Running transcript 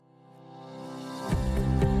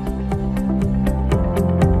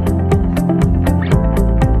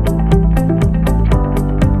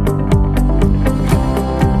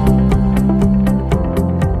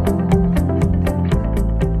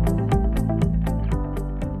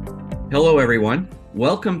Hello, everyone.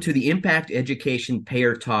 Welcome to the Impact Education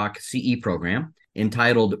Payer Talk CE program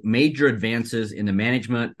entitled Major Advances in the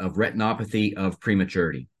Management of Retinopathy of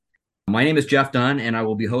Prematurity. My name is Jeff Dunn, and I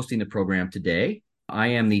will be hosting the program today. I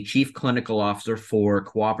am the Chief Clinical Officer for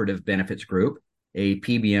Cooperative Benefits Group, a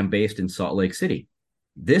PBM based in Salt Lake City.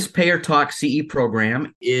 This Payer Talk CE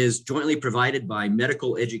program is jointly provided by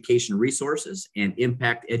Medical Education Resources and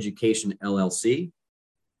Impact Education LLC,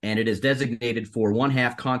 and it is designated for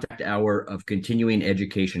 1/2 contact hour of continuing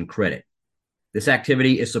education credit. This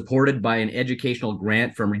activity is supported by an educational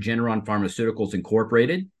grant from Regeneron Pharmaceuticals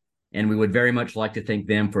Incorporated, and we would very much like to thank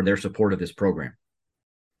them for their support of this program.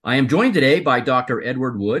 I am joined today by Dr.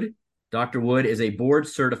 Edward Wood. Dr. Wood is a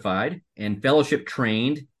board-certified and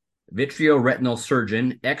fellowship-trained vitreoretinal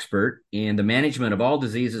surgeon expert in the management of all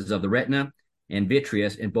diseases of the retina and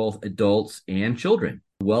vitreous in both adults and children.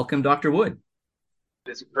 Welcome, Dr. Wood.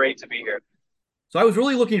 It's great to be here. So I was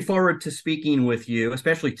really looking forward to speaking with you,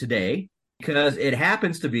 especially today, because it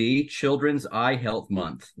happens to be Children's Eye Health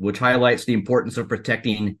Month, which highlights the importance of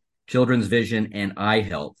protecting children's vision and eye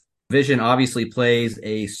health. Vision obviously plays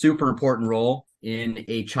a super important role in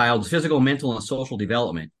a child's physical, mental, and social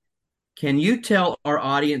development. Can you tell our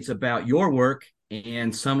audience about your work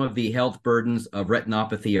and some of the health burdens of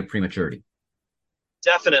retinopathy of prematurity?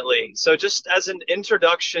 Definitely. So just as an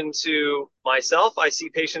introduction to myself, I see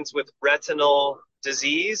patients with retinal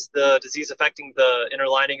disease, the disease affecting the inner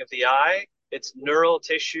lining of the eye. It's neural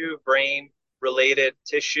tissue, brain related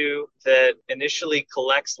tissue that initially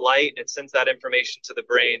collects light and sends that information to the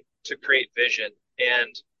brain to create vision.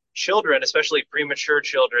 And children, especially premature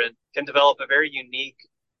children, can develop a very unique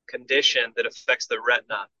condition that affects the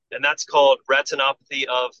retina. And that's called retinopathy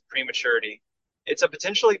of prematurity. It's a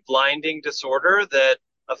potentially blinding disorder that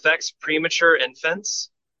affects premature infants.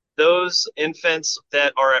 Those infants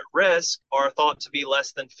that are at risk are thought to be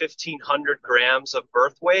less than 1,500 grams of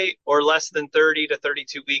birth weight or less than 30 to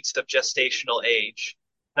 32 weeks of gestational age.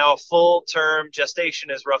 Now, a full-term gestation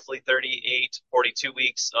is roughly 38, 42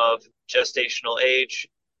 weeks of gestational age.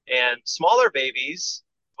 And smaller babies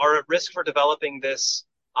are at risk for developing this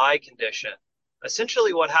eye condition.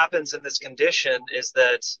 Essentially, what happens in this condition is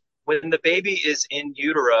that when the baby is in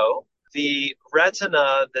utero, the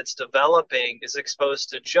retina that's developing is exposed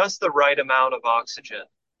to just the right amount of oxygen.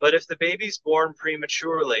 But if the baby's born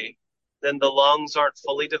prematurely, then the lungs aren't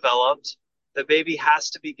fully developed. The baby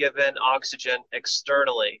has to be given oxygen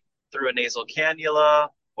externally through a nasal cannula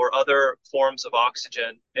or other forms of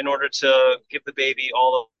oxygen in order to give the baby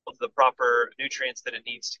all of the proper nutrients that it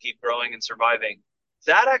needs to keep growing and surviving.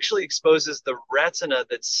 That actually exposes the retina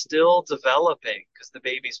that's still developing because the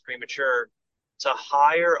baby's premature to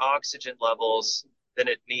higher oxygen levels than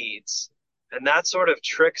it needs. And that sort of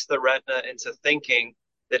tricks the retina into thinking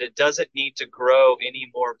that it doesn't need to grow any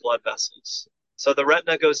more blood vessels. So the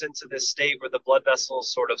retina goes into this state where the blood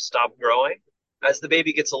vessels sort of stop growing. As the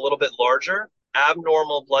baby gets a little bit larger,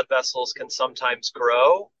 abnormal blood vessels can sometimes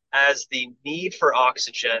grow as the need for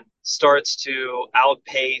oxygen starts to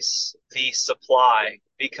outpace the supply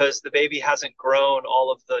because the baby hasn't grown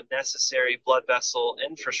all of the necessary blood vessel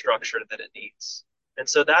infrastructure that it needs. And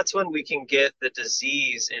so that's when we can get the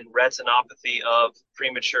disease in retinopathy of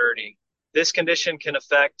prematurity. This condition can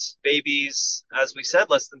affect babies, as we said,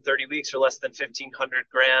 less than 30 weeks or less than 1,500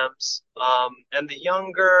 grams. And the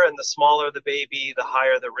younger and the smaller the baby, the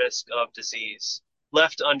higher the risk of disease.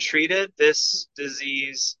 Left untreated, this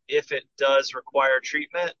disease, if it does require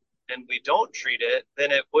treatment and we don't treat it,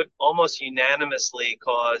 then it would almost unanimously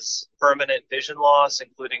cause permanent vision loss,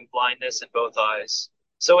 including blindness in both eyes.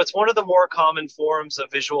 So it's one of the more common forms of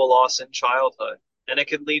visual loss in childhood, and it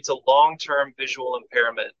can lead to long-term visual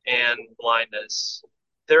impairment and blindness.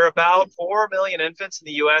 There are about 4 million infants in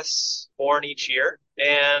the U.S. born each year,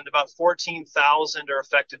 and about 14,000 are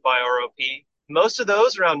affected by ROP. Most of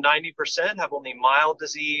those, around 90%, have only mild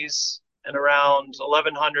disease, and around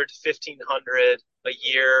 1,100 to 1,500 a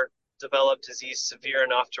year develop disease severe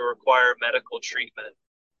enough to require medical treatment.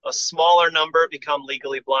 A smaller number become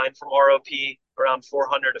legally blind from ROP, around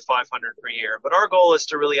 400 to 500 per year. But our goal is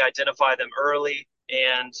to really identify them early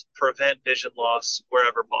and prevent vision loss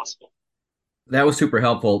wherever possible. That was super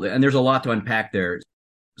helpful, and there's a lot to unpack there.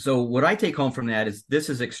 So what I take home from that is this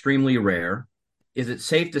is extremely rare. Is it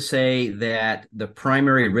safe to say that the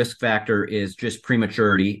primary risk factor is just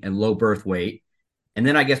prematurity and low birth weight? And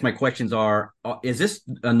then I guess my questions are, is this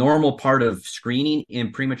a normal part of screening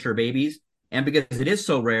in premature babies? And because it is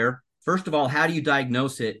so rare, first of all, how do you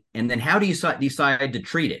diagnose it? And then how do you decide to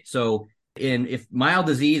treat it? So if mild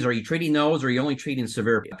disease, are you treating those or are you only treating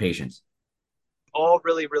severe patients? All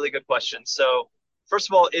really, really good questions. So first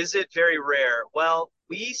of all, is it very rare? Well,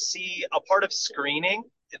 we see a part of screening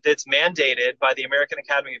that's mandated by the American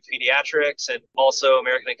Academy of Pediatrics and also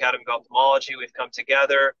American Academy of Ophthalmology. We've come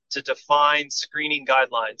together to define screening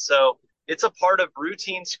guidelines. So it's a part of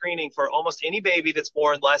routine screening for almost any baby that's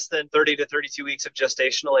born less than 30 to 32 weeks of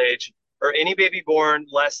gestational age, or any baby born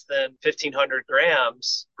less than 1,500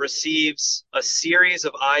 grams receives a series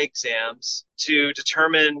of eye exams to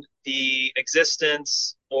determine the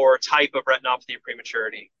existence or type of retinopathy or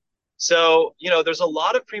prematurity. So, there's a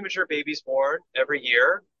lot of premature babies born every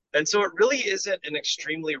year. And so it really isn't an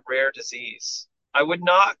extremely rare disease. I would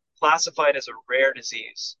not classify it as a rare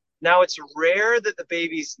disease. Now, it's rare that the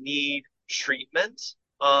babies need treatment.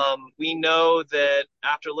 We know that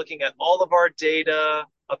after looking at all of our data,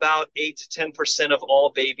 about 8 to 10% of all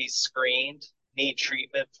babies screened need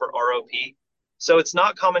treatment for ROP. So it's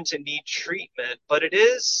not common to need treatment, but it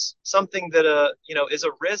is something that is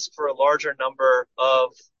a risk for a larger number of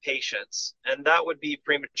patients, and that would be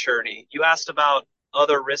prematurity. You asked about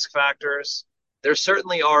other risk factors. There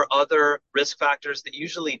certainly are other risk factors that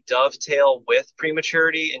usually dovetail with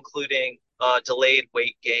prematurity, including delayed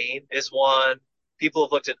weight gain is one. People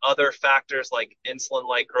have looked at other factors like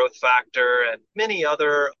insulin-like growth factor and many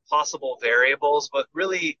other possible variables, but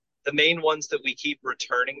really the main ones that we keep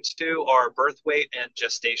returning to are birth weight and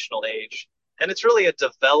gestational age. And it's really a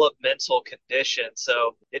developmental condition,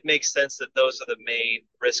 so it makes sense that those are the main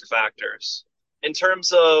risk factors. In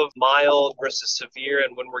terms of mild versus severe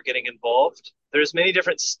and when we're getting involved, there's many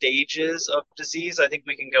different stages of disease. I think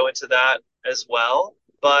we can go into that as well.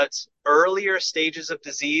 But earlier stages of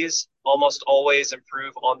disease almost always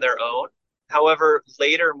improve on their own. However,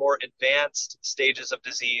 later, more advanced stages of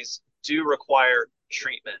disease do require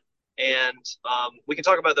treatment. And we can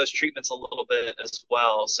talk about those treatments a little bit as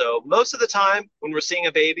well. So most of the time when we're seeing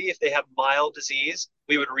a baby, if they have mild disease,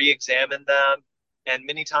 we would re-examine them. And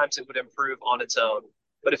many times it would improve on its own.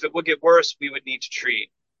 But if it would get worse, we would need to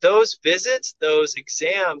treat. Those visits, those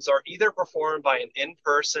exams are either performed by an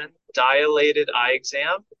in-person dilated eye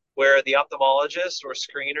exam, where the ophthalmologist or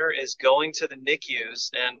screener is going to the NICUs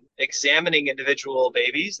and examining individual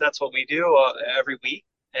babies. That's what we do every week.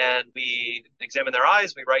 And we examine their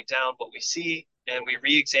eyes, we write down what we see, and we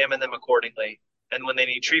re-examine them accordingly. And when they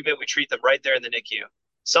need treatment, we treat them right there in the NICU.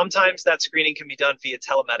 Sometimes that screening can be done via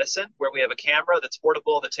telemedicine, where we have a camera that's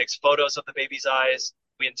portable that takes photos of the baby's eyes.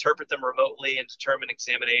 We interpret them remotely and determine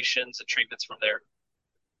examinations and treatments from there.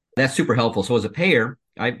 That's super helpful. So as a payer,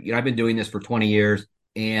 I've been doing this for 20 years,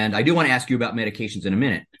 and I do want to ask you about medications in a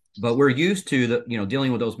minute. But we're used to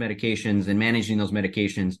dealing with those medications and managing those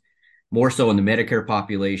medications more so in the Medicare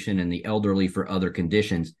population and the elderly for other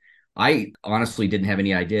conditions. I honestly didn't have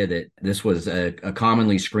any idea that this was a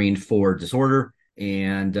commonly screened for disorder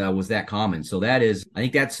and was that common. So I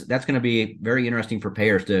think that's going to be very interesting for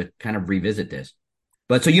payers to kind of revisit this.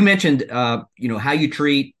 But so you mentioned, how you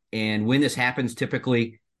treat and when this happens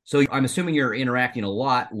typically. So I'm assuming you're interacting a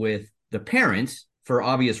lot with the parents for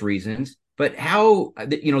obvious reasons, but how,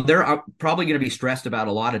 they're probably going to be stressed about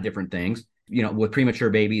a lot of different things, with premature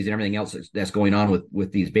babies and everything else that's going on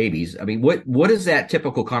with these babies. I mean, what does that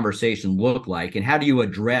typical conversation look like, and how do you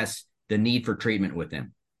address the need for treatment with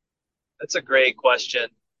them? That's a great question.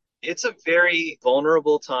 It's a very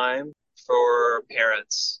vulnerable time for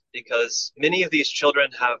parents because many of these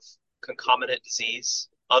children have concomitant disease,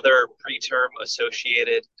 other preterm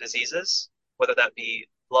associated diseases, whether that be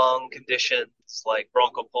lung conditions like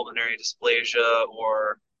bronchopulmonary dysplasia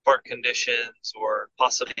or heart conditions or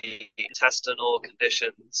possibly intestinal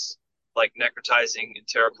conditions like necrotizing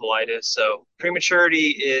enterocolitis. So prematurity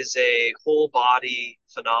is a whole body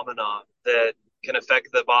phenomenon that can affect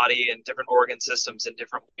the body and different organ systems in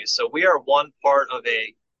different ways. So we are one part of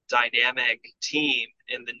a dynamic team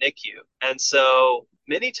in the NICU. And so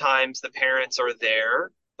many times the parents are there,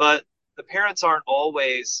 but the parents aren't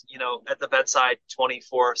always, at the bedside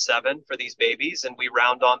 24/7 for these babies, and we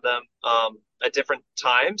round on them at different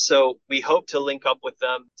times. So we hope to link up with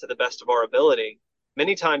them to the best of our ability.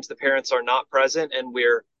 Many times the parents are not present, and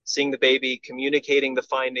we're seeing the baby, communicating the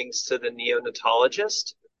findings to the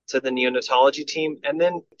neonatologist, to the neonatology team, and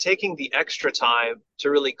then taking the extra time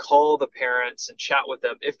to really call the parents and chat with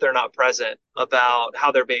them if they're not present about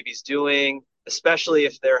how their baby's doing, especially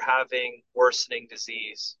if they're having worsening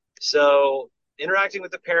disease. So interacting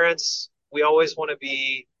with the parents, we always want to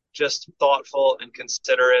be just thoughtful and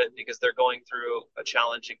considerate because they're going through a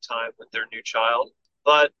challenging time with their new child.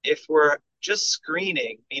 But if we're just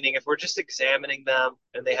screening, meaning if we're just examining them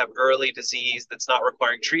and they have early disease that's not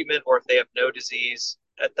requiring treatment, or if they have no disease,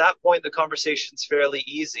 at that point, the conversation's fairly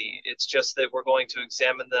easy. It's just that we're going to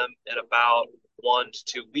examine them in about 1 to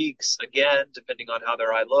 2 weeks, again, depending on how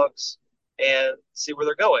their eye looks. and see where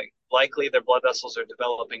they're going. Likely their blood vessels are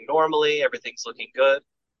developing normally, everything's looking good.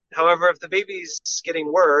 However, if the baby's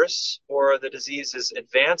getting worse or the disease is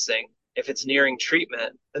advancing, if it's nearing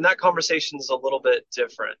treatment, then that conversation is a little bit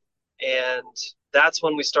different. And that's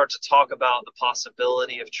when we start to talk about the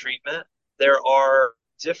possibility of treatment. There are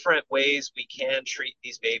different ways we can treat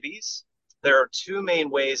these babies. There are two main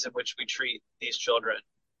ways in which we treat these children.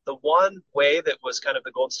 The one way that was kind of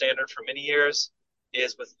the gold standard for many years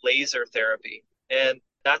is with laser therapy. And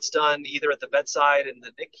that's done either at the bedside in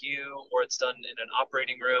the NICU or it's done in an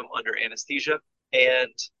operating room under anesthesia.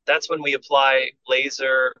 And that's when we apply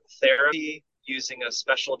laser therapy using a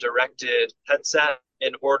special directed headset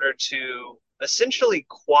in order to essentially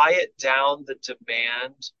quiet down the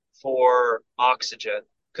demand for oxygen.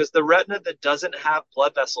 Because the retina that doesn't have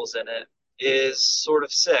blood vessels in it is sort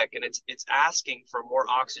of sick and it's asking for more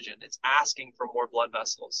oxygen. It's asking for more blood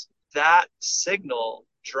vessels. That signal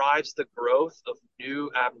drives the growth of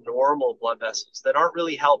new abnormal blood vessels that aren't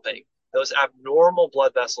really helping. Those abnormal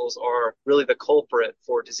blood vessels are really the culprit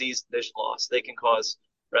for disease vision loss. They can cause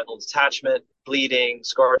retinal detachment, bleeding,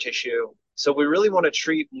 scar tissue. So we really want to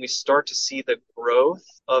treat when we start to see the growth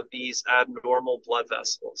of these abnormal blood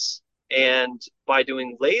vessels. And by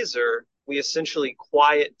doing laser, we essentially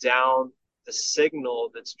quiet down the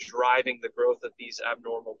signal that's driving the growth of these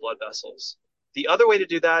abnormal blood vessels. The other way to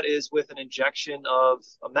do that is with an injection of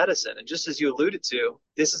a medicine. And just as you alluded to,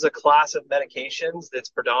 this is a class of medications that's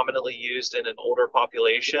predominantly used in an older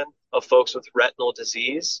population of folks with retinal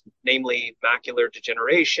disease, namely macular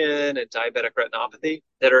degeneration and diabetic retinopathy,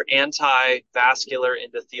 that are anti-vascular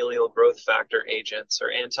endothelial growth factor agents or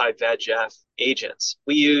anti-VEGF agents.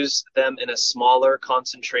 We use them in a smaller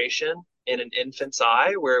concentration in an infant's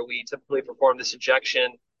eye, where we typically perform this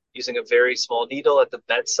injection using a very small needle at the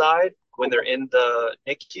bedside when they're in the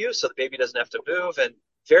NICU, so the baby doesn't have to move. And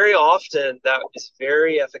very often that is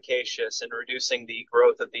very efficacious in reducing the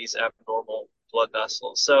growth of these abnormal blood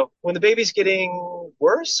vessels. So when the baby's getting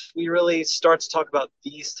worse, we really start to talk about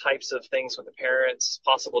these types of things with the parents,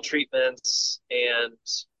 possible treatments, and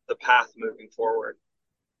the path moving forward.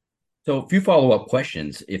 So a few follow-up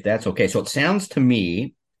questions, if that's okay. So it sounds to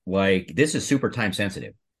me like this is super time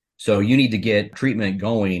sensitive. So you need to get treatment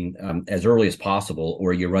going as early as possible,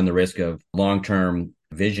 or you run the risk of long-term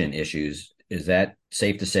vision issues. Is that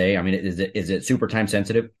safe to say? I mean, is it super time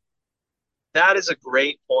sensitive? That is a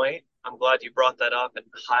great point. I'm glad you brought that up and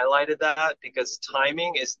highlighted that because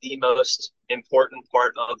timing is the most important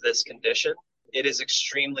part of this condition. It is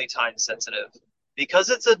extremely time sensitive.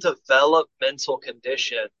 Because it's a developmental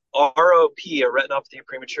condition, ROP, or retinopathy of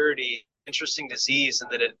prematurity, interesting disease in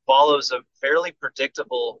that it follows a fairly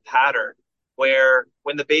predictable pattern where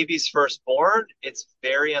when the baby's first born, it's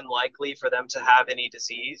very unlikely for them to have any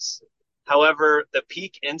disease. However, the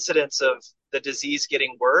peak incidence of the disease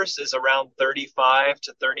getting worse is around 35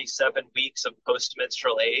 to 37 weeks of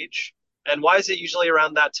postmenstrual age. And why is it usually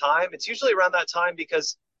around that time? It's usually around that time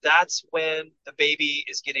because that's when the baby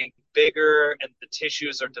is getting bigger and the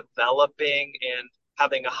tissues are developing and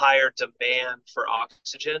having a higher demand for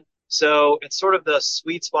oxygen. So it's sort of the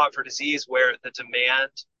sweet spot for disease where the demand,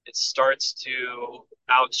 it starts to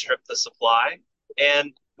outstrip the supply.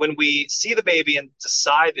 And when we see the baby and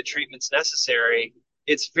decide that treatment's necessary,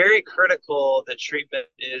 it's very critical that treatment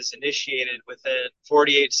is initiated within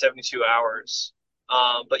 48 to 72 hours.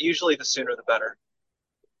 But usually the sooner the better.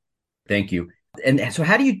 Thank you. And so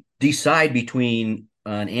how do you decide between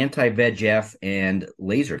an anti-VEGF and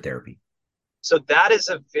laser therapy? So that is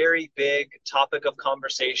a very big topic of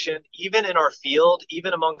conversation, even in our field,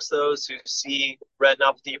 even amongst those who see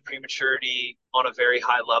retinopathy of prematurity on a very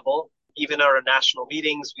high level. Even at our national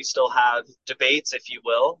meetings, we still have debates, if you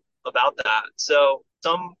will, about that. So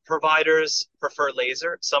some providers prefer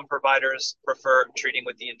laser, some providers prefer treating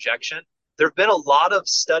with the injection. There have been a lot of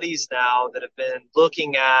studies now that have been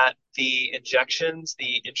looking at the injections,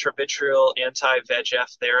 the intravitreal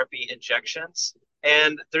anti-VEGF therapy injections.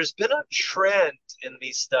 And there's been a trend in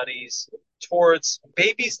these studies towards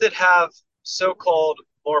babies that have so-called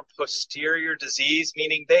more posterior disease,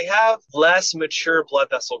 meaning they have less mature blood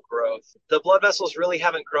vessel growth. The blood vessels really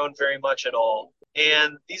haven't grown very much at all.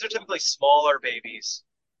 And these are typically smaller babies,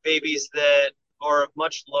 babies that are of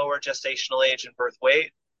much lower gestational age and birth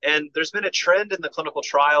weight. And there's been a trend in the clinical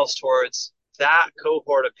trials towards that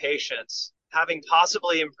cohort of patients having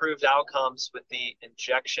possibly improved outcomes with the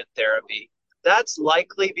injection therapy. That's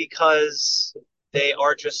likely because the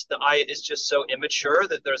eye is just so immature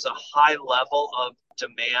that there's a high level of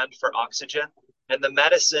demand for oxygen. And the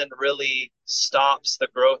medicine really stops the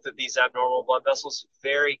growth of these abnormal blood vessels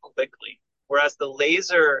very quickly. whereas the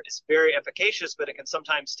laser is very efficacious, but it can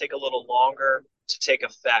sometimes take a little longer to take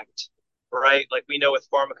effect, right? Like we know with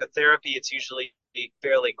pharmacotherapy, it's usually a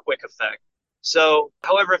fairly quick effect. So,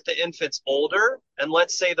 however, if the infant's older, and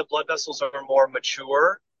let's say the blood vessels are more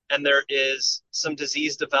mature and there is some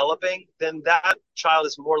disease developing, then that child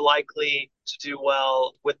is more likely to do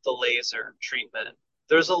well with the laser treatment.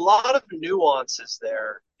 There's a lot of nuances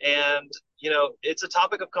there. And, it's a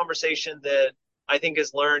topic of conversation that I think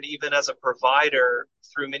is learned even as a provider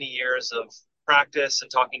through many years of practice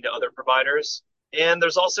and talking to other providers. And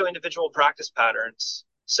there's also individual practice patterns.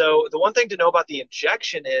 So the one thing to know about the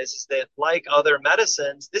injection is that like other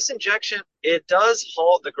medicines, this injection, it does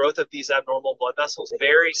halt the growth of these abnormal blood vessels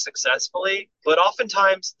very successfully, but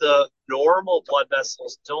oftentimes the normal blood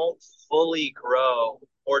vessels don't fully grow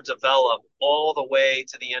or develop all the way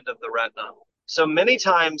to the end of the retina. So many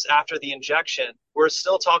times after the injection, we're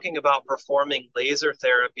still talking about performing laser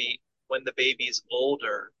therapy when the baby's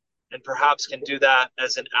older and perhaps can do that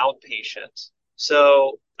as an outpatient.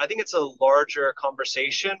 So I think it's a larger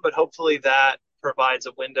conversation, but hopefully that provides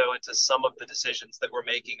a window into some of the decisions that we're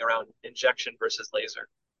making around injection versus laser.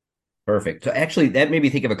 Perfect. So actually, that made me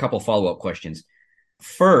think of a couple follow-up questions.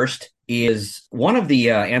 First is one of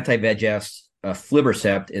the anti-VEGFs,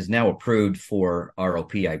 aflibercept, is now approved for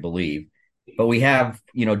ROP, I believe. But we have,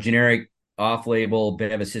 generic off-label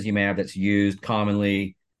bevacizumab that's used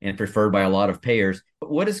commonly and preferred by a lot of payers.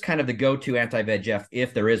 What is kind of the go-to anti-VEGF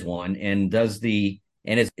if there is one? And is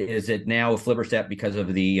it now aflibercept because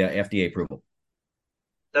of the FDA approval?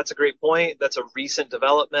 That's a great point. That's a recent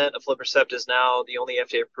development. Aflibercept is now the only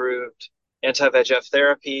FDA-approved anti-VEGF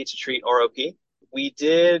therapy to treat ROP. We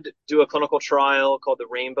did do a clinical trial called the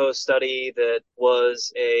Rainbow study that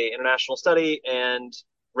was an international study, and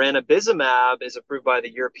ranibizumab is approved by the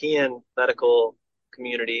European medical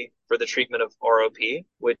community for the treatment of ROP,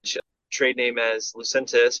 which trade name as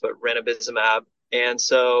Lucentis, but ranibizumab. And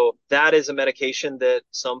so that is a medication that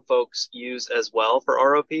some folks use as well for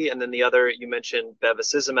ROP. And then the other, you mentioned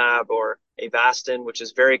bevacizumab or Avastin, which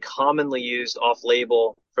is very commonly used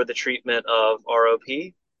off-label for the treatment of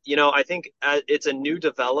ROP. I think it's a new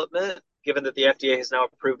development, given that the FDA has now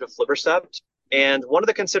approved aflibercept. And one of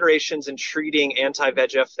the considerations in treating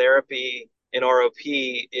anti-VEGF therapy in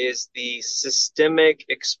ROP is the systemic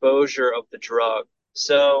exposure of the drug.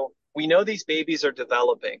 So we know these babies are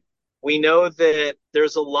developing. We know that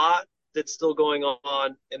there's a lot that's still going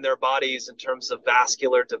on in their bodies in terms of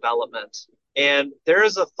vascular development. And there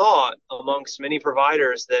is a thought amongst many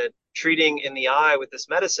providers that treating in the eye with this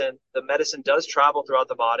medicine, the medicine does travel throughout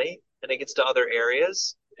the body and it gets to other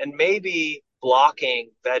areas. And maybe blocking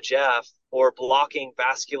VEGF or blocking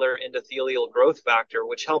vascular endothelial growth factor,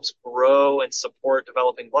 which helps grow and support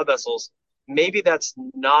developing blood vessels, maybe that's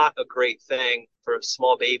not a great thing for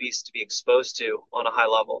small babies to be exposed to on a high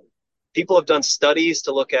level. People have done studies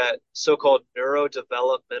to look at so-called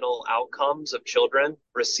neurodevelopmental outcomes of children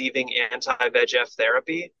receiving anti-VEGF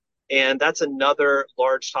therapy. And that's another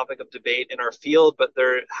large topic of debate in our field, but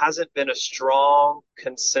there hasn't been a strong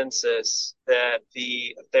consensus that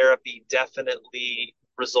the therapy definitely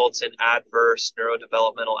results in adverse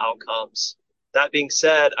neurodevelopmental outcomes. That being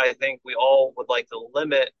said, I think we all would like to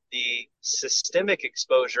limit the systemic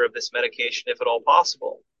exposure of this medication if at all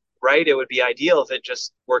possible, right? It would be ideal if it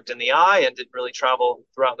just worked in the eye and didn't really travel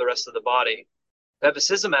throughout the rest of the body.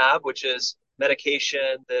 Bevacizumab, which is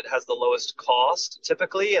medication that has the lowest cost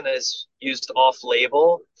typically and is used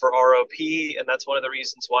off-label for ROP, and that's one of the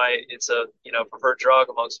reasons why it's a preferred drug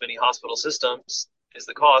amongst many hospital systems is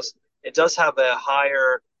the cost. It does have a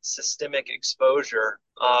higher systemic exposure,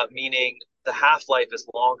 meaning the half-life is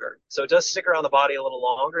longer. So it does stick around the body a little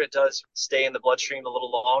longer. It does stay in the bloodstream a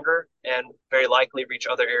little longer and very likely reach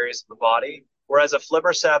other areas of the body. Whereas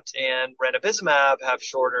aflibercept and ranibizumab have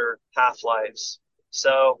shorter half-lives.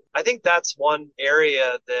 So I think that's one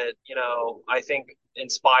area that, I think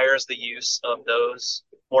inspires the use of those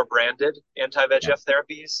more branded anti-VEGF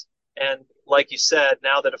therapies. And like you said,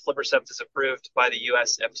 now that aflibercept is approved by the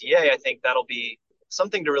US FDA, I think that'll be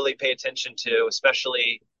something to really pay attention to,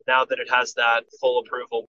 especially now that it has that full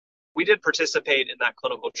approval. We did participate in that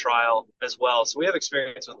clinical trial as well. So we have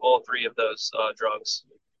experience with all three of those drugs.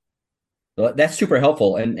 Well, that's super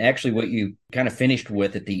helpful. And actually what you kind of finished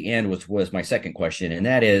with at the end was my second question. And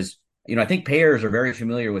that is, I think payers are very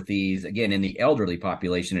familiar with these, again, in the elderly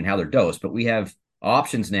population and how they're dosed. But we have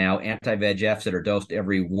options now, anti-VEGFs that are dosed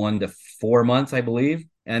every 1 to 4 months, I believe.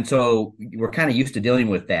 And so we're kind of used to dealing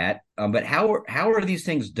with that. But how are these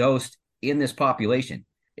things dosed in this population?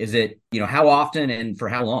 Is it, how often and for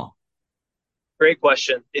how long? Great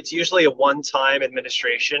question. It's usually a one-time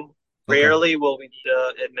administration. Okay. Rarely will we need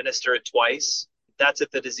to administer it twice. That's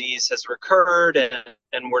if the disease has recurred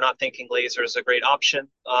and we're not thinking laser is a great option.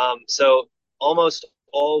 So almost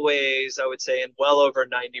always, I would say in well over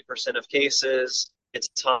 90% of cases, it's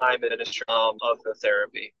time administration of the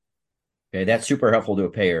therapy. Okay, that's super helpful to a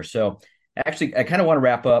payer. So actually, I kind of want to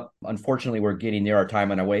wrap up. Unfortunately, we're getting near our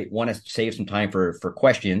time, and I want to save some time for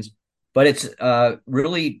questions. But it's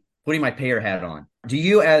really putting my payer hat on. Do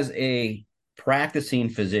you, as a practicing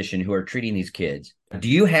physician who are treating these kids, do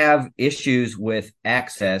you have issues with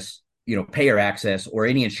access, payer access, or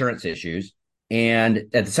any insurance issues? And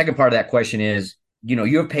the second part of that question is,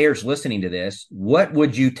 you have payers listening to this. What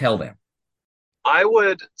would you tell them? I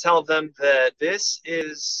would tell them that this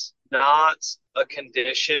is not a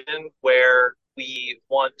condition where we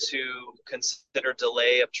want to consider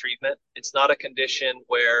delay of treatment. It's not a condition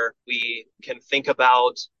where we can think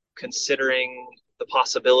about considering the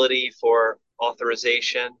possibility for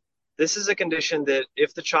authorization. This is a condition that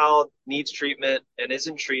if the child needs treatment and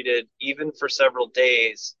isn't treated, even for several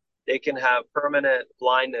days, they can have permanent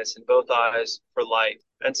blindness in both eyes for life.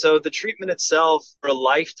 And so the treatment itself for a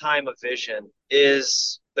lifetime of vision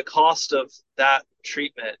is the cost of that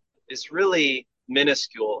treatment is really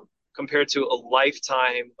minuscule compared to a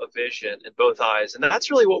lifetime of vision in both eyes. And that's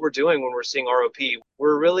really what we're doing when we're seeing ROP.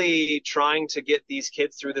 We're really trying to get these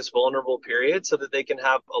kids through this vulnerable period so that they can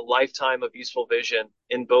have a lifetime of useful vision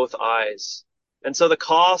in both eyes. And so the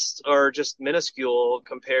costs are just minuscule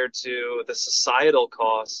compared to the societal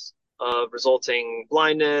costs of resulting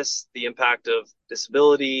blindness, the impact of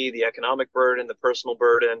disability, the economic burden, the personal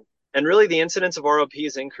burden. And really, the incidence of ROP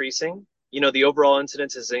is increasing. The overall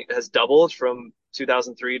incidence has doubled from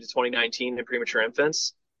 2003 to 2019 in premature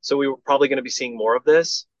infants. So we were probably going to be seeing more of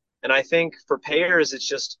this. And I think for payers,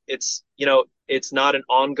 it's not an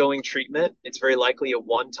ongoing treatment. It's very likely a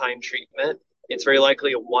one-time treatment. It's very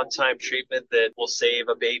likely a one-time treatment that will save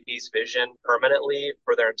a baby's vision permanently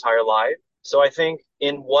for their entire life. So I think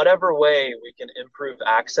in whatever way we can improve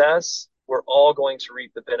access, we're all going to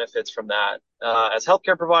reap the benefits from that as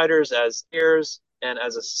healthcare providers, as peers, and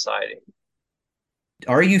as a society.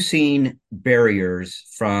 Are you seeing barriers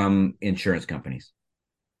from insurance companies?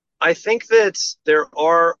 I think that there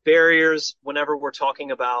are barriers whenever we're talking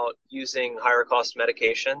about using higher cost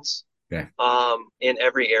medications. Okay. In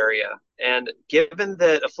every area. And given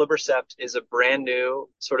that aflibercept is a brand new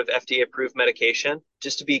sort of FDA approved medication,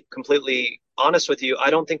 just to be completely honest with you, I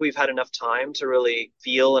don't think we've had enough time to really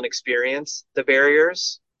feel and experience the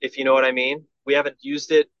barriers, if you know what I mean. We haven't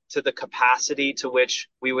used it to the capacity to which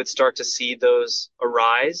we would start to see those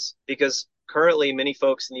arise because currently many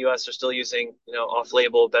folks in the US are still using,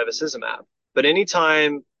 off-label bevacizumab. But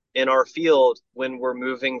anytime in our field when we're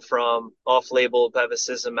moving from off-label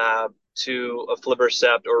bevacizumab to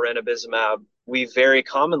aflibercept or ranibizumab, we very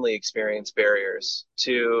commonly experience barriers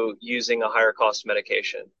to using a higher cost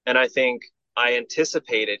medication. And I think I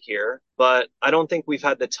anticipate it here, but I don't think we've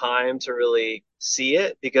had the time to really see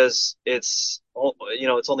it because it's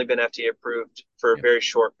only been FDA approved for a very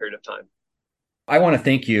short period of time. I want to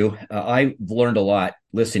thank you. I've learned a lot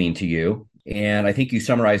listening to you, and I think you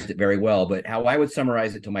summarized it very well. But how I would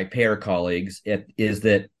summarize it to my payer colleagues is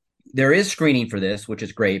that there is screening for this, which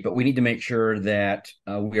is great, but we need to make sure that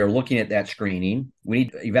we are looking at that screening. We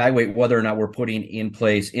need to evaluate whether or not we're putting in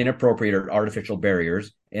place inappropriate or artificial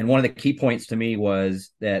barriers. And one of the key points to me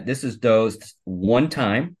was that this is dosed one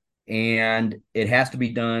time, and it has to be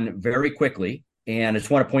done very quickly. And I just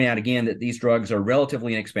want to point out again that these drugs are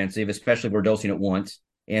relatively inexpensive, especially if we're dosing it once.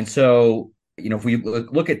 And so, if we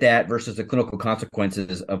look at that versus the clinical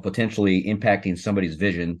consequences of potentially impacting somebody's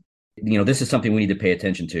vision, this is something we need to pay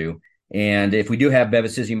attention to. And if we do have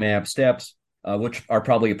bevacizumab steps, which are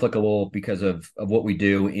probably applicable because of what we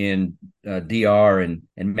do in DR and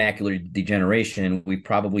macular degeneration, we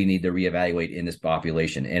probably need to reevaluate in this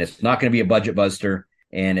population. And it's not going to be a budget buster,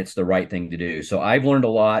 and it's the right thing to do. So I've learned a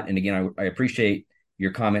lot. And again, I appreciate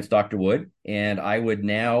your comments, Dr. Wood. And I would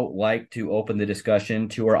now like to open the discussion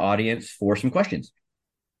to our audience for some questions.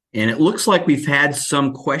 And it looks like we've had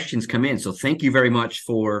some questions come in. So thank you very much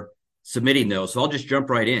for submitting those. So I'll just jump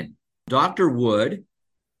right in. Dr. Wood,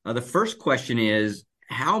 the first question is,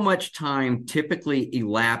 how much time typically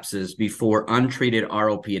elapses before untreated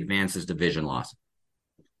ROP advances to vision loss?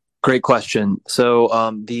 Great question. So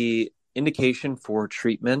the indication for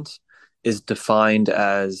treatment is defined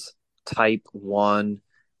as type 1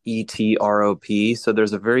 ET-ROP. So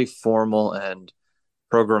there's a very formal and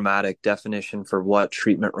programmatic definition for what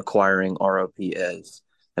treatment requiring ROP is.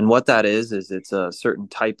 And what that is it's a certain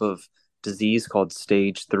type of disease called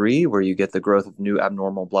stage 3, where you get the growth of new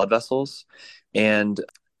abnormal blood vessels. And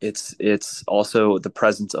It's also the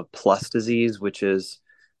presence of plus disease, which is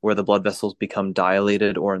where the blood vessels become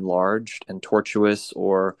dilated or enlarged, and tortuous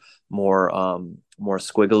or more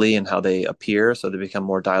squiggly in how they appear, so they become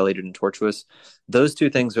more dilated and tortuous. Those two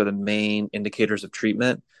things are the main indicators of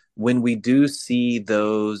treatment. When we do see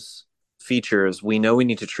those features, we know we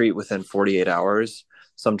need to treat within 48 hours.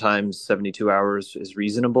 Sometimes 72 hours is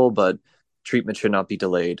reasonable, but treatment should not be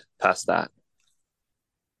delayed past that.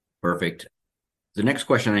 Perfect. The next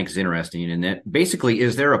question I think is interesting, and that basically,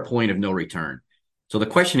 is there a point of no return? So the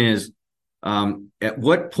question is, at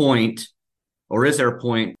what point, or is there a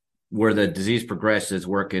point where the disease progresses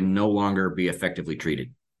where it can no longer be effectively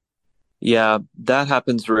treated? Yeah, that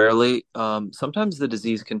happens rarely. Sometimes the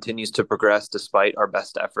disease continues to progress despite our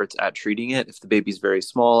best efforts at treating it. If the baby's very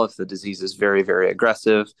small, if the disease is very, very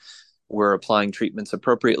aggressive, we're applying treatments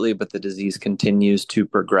appropriately, but the disease continues to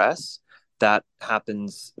progress. That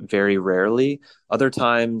happens very rarely. Other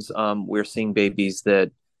times, we're seeing babies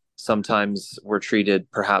that sometimes were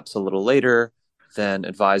treated perhaps a little later than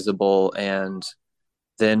advisable, and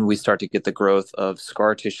then we start to get the growth of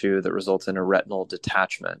scar tissue that results in a retinal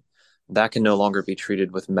detachment. That can no longer be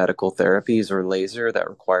treated with medical therapies or laser. That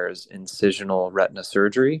requires incisional retina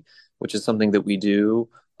surgery, which is something that we do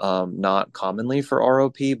not commonly for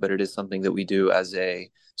ROP, but it is something that we do as a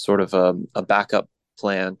sort of a backup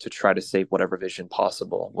plan to try to save whatever vision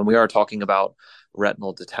possible. When we are talking about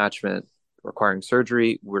retinal detachment requiring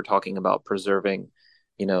surgery, we're talking about preserving,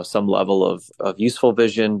 some level of useful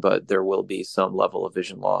vision, but there will be some level of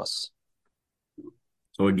vision loss.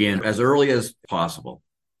 So again, as early as possible,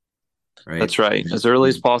 right? That's right. As early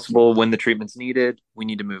as possible when the treatment's needed. We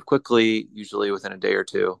need to move quickly, usually within a day or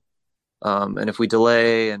two. And if we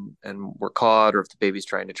delay and we're caught, or if the baby's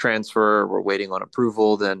trying to transfer, we're waiting on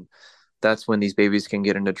approval, then that's when these babies can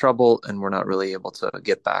get into trouble and we're not really able to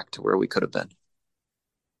get back to where we could have been.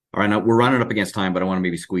 All right, now we're running up against time, but I want to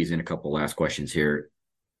maybe squeeze in a couple last questions here.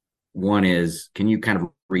 One is, can you kind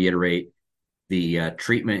of reiterate the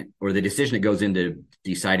treatment or the decision that goes into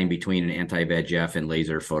deciding between an anti-VEGF and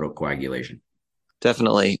laser photocoagulation?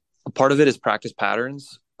 Definitely. A part of it is practice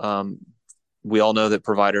patterns. We all know that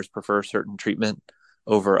providers prefer certain treatment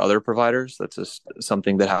over other providers. That's just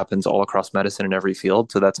something that happens all across medicine in every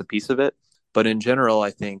field. So that's a piece of it. But in general,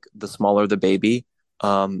 I think the smaller the baby,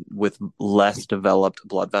 with less developed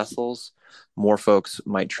blood vessels, more folks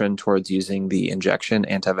might trend towards using the injection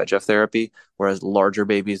anti-VEGF therapy, whereas larger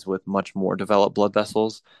babies with much more developed blood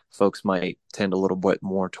vessels, folks might tend a little bit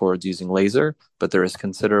more towards using laser, but there is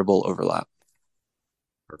considerable overlap.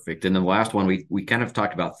 Perfect. And then the last one, we kind of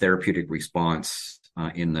talked about therapeutic response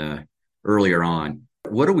in the earlier on.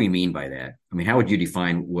 What do we mean by that? I mean, how would you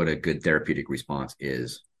define what a good therapeutic response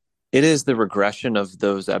is? It is the regression of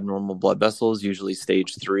those abnormal blood vessels, usually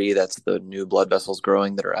stage 3. That's the new blood vessels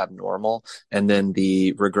growing that are abnormal. And then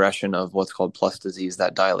the regression of what's called plus disease,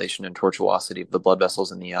 that dilation and tortuosity of the blood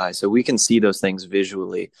vessels in the eye. So we can see those things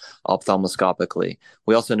visually, ophthalmoscopically.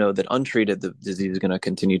 We also know that untreated, the disease is going to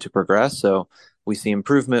continue to progress. So we see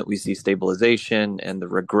improvement, we see stabilization, and the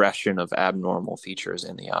regression of abnormal features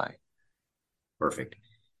in the eye. Perfect.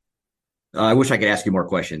 I wish I could ask you more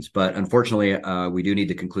questions, but unfortunately, we do need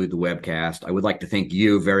to conclude the webcast. I would like to thank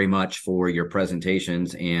you very much for your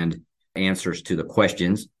presentations and answers to the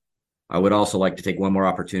questions. I would also like to take one more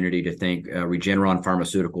opportunity to thank Regeneron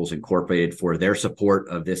Pharmaceuticals Incorporated for their support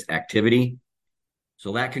of this activity.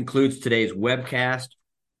 So that concludes today's webcast.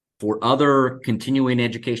 For other continuing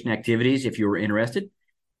education activities, if you are interested,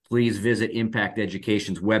 please visit Impact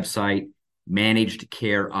Education's website, Managed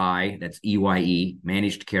Care Eye, that's EYE,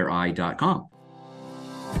 managedcareeye.com.